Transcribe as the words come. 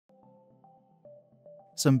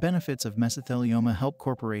Some benefits of mesothelioma help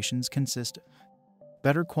corporations consist of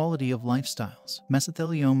better quality of lifestyles.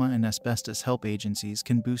 Mesothelioma and asbestos help agencies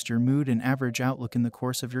can boost your mood and average outlook in the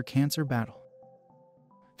course of your cancer battle.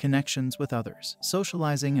 Connections with others.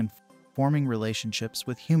 Socializing and forming relationships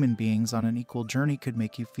with human beings on an equal journey could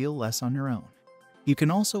make you feel less on your own. You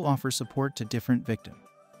can also offer support to different victims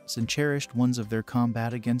and cherished ones of their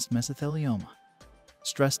combat against mesothelioma.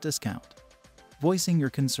 Stress discount. Voicing your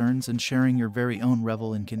concerns and sharing your very own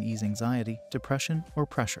revelation can ease anxiety, depression, or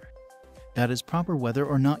pressure. That is proper whether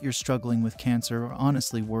or not you're struggling with cancer or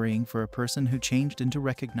honestly worrying for a person who changed into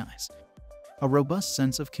recognize. A robust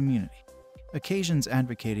sense of community. Occasions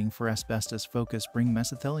advocating for asbestos focus bring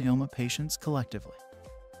mesothelioma patients collectively.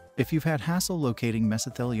 If you've had hassle locating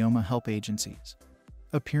mesothelioma help agencies,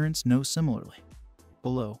 appearance no similarly.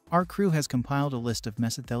 Below, our crew has compiled a list of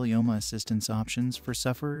mesothelioma assistance options for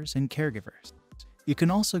sufferers and caregivers. You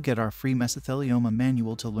can also get our free mesothelioma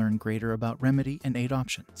manual to learn greater about remedy and aid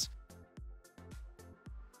options.